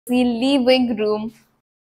The living room,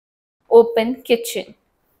 open kitchen,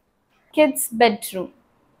 kids' bedroom,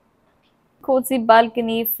 cozy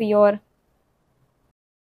balcony for your.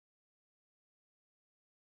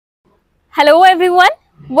 Hello everyone,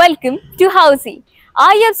 welcome to Housey.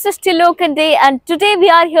 I am Srishti Lokande and today we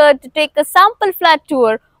are here to take a sample flat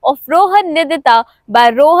tour of Rohan Nidita by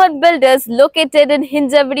Rohan Builders located in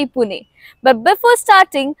Hinjewadi, Pune. But before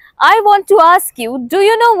starting, I want to ask you, do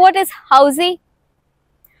you know what is Housey?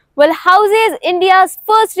 Well, Housey is India's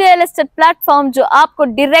first real estate platform जो आपको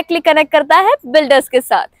directly connect करता है builders के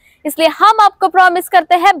साथ. इसलिए हम आपको promise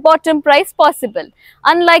करते हैं bottom price possible.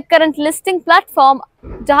 Unlike current listing platform,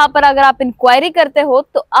 जहाँ पर अगर आप inquiry करते हो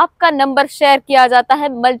तो आपका number share किया जाता है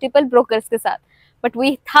multiple brokers के साथ. But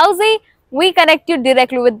with Housey, we connect you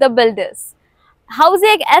directly with the builders. हाउसी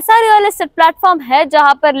एक ऐसा रियल एस्टेट प्लेटफॉर्म है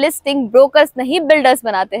जहां पर लिस्टिंग ब्रोकर्स नहीं बिल्डर्स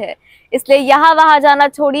बनाते हैं, इसलिए यहाँ वहां जाना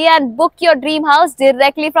छोड़िए and book your dream house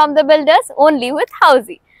directly from the builders only with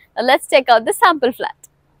हाउसी. Now let's check out the sample flat.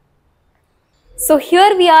 So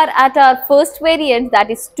here we are at our first variant,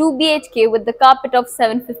 that is 2 BHK with the carpet of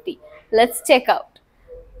 750. Let's check out.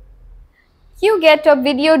 You get a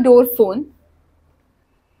video door phone,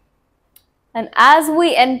 and as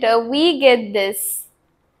we enter we get this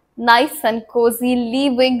nice and cozy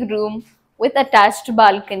living room with attached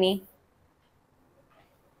balcony.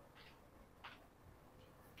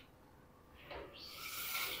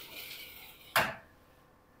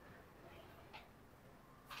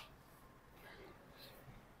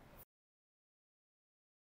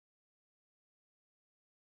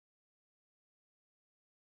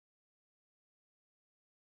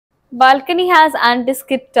 Balcony has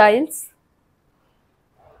anti-skid tiles.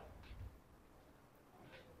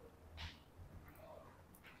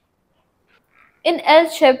 In L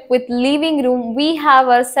shape with living room, we have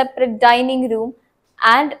a separate dining room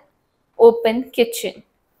and open kitchen.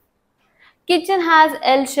 Kitchen has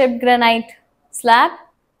L-shaped granite slab.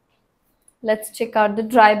 Let's check out the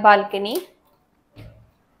dry balcony.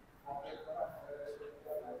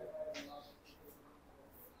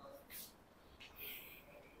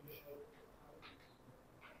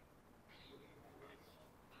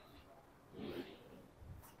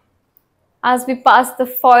 As we pass the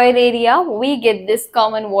foyer area, we get this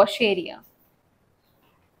common wash area.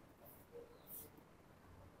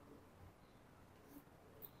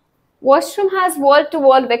 Washroom has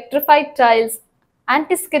wall-to-wall Vetrified tiles,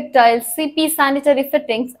 anti-skid tiles, CP sanitary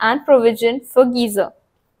fittings and provision for geyser.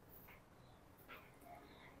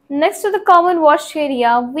 Next to the common wash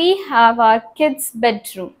area, we have our kids'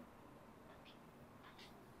 bedroom.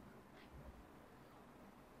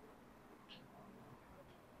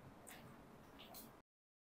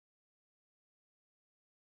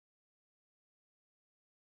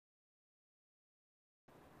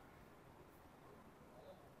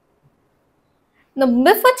 Now,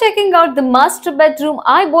 before checking out the master bedroom,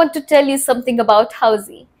 I want to tell you something about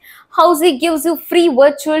Housey. Housey gives you free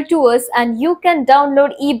virtual tours and you can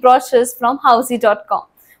download e-brochures from housey.com.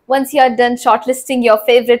 Once you are done shortlisting your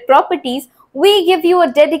favorite properties, we give you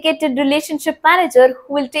a dedicated relationship manager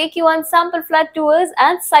who will take you on sample flat tours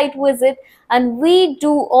and site visit, and we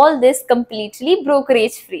do all this completely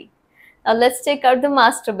brokerage free. Now let's check out the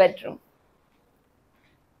master bedroom.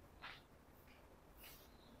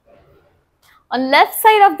 On left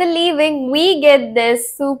side of the living, we get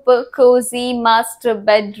this super cozy master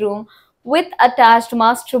bedroom with attached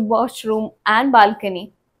master washroom and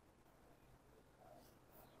balcony.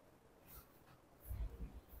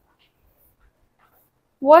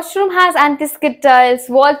 Washroom has anti-skid tiles,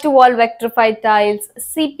 wall-to-wall Vetrified tiles,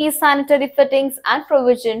 CP sanitary fittings and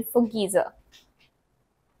provision for geyser.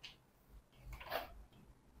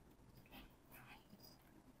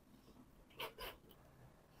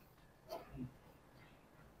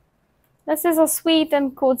 This is a sweet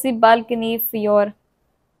and cozy balcony for your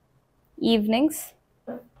evenings.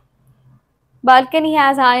 Balcony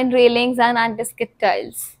has iron railings and anti-skid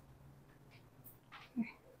tiles.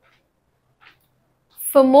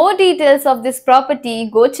 For more details of this property,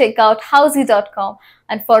 go check out housey.com,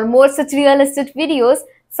 and for more such real estate videos,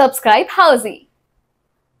 subscribe Housey.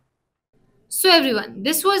 So everyone,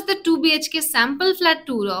 this was the 2 BHK sample flat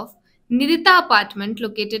tour of Nidita apartment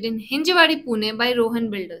located in Hinjewadi, Pune by Rohan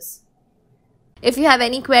Builders. If you have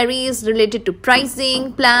any queries related to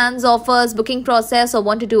pricing, plans, offers, booking process, or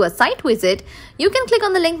want to do a site visit, you can click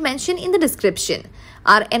on the link mentioned in the description.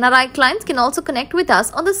 Our NRI clients can also connect with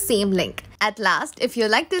us on the same link. At last, if you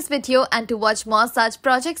like this video and to watch more such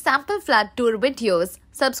project sample flat tour videos,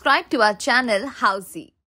 subscribe to our channel Housey.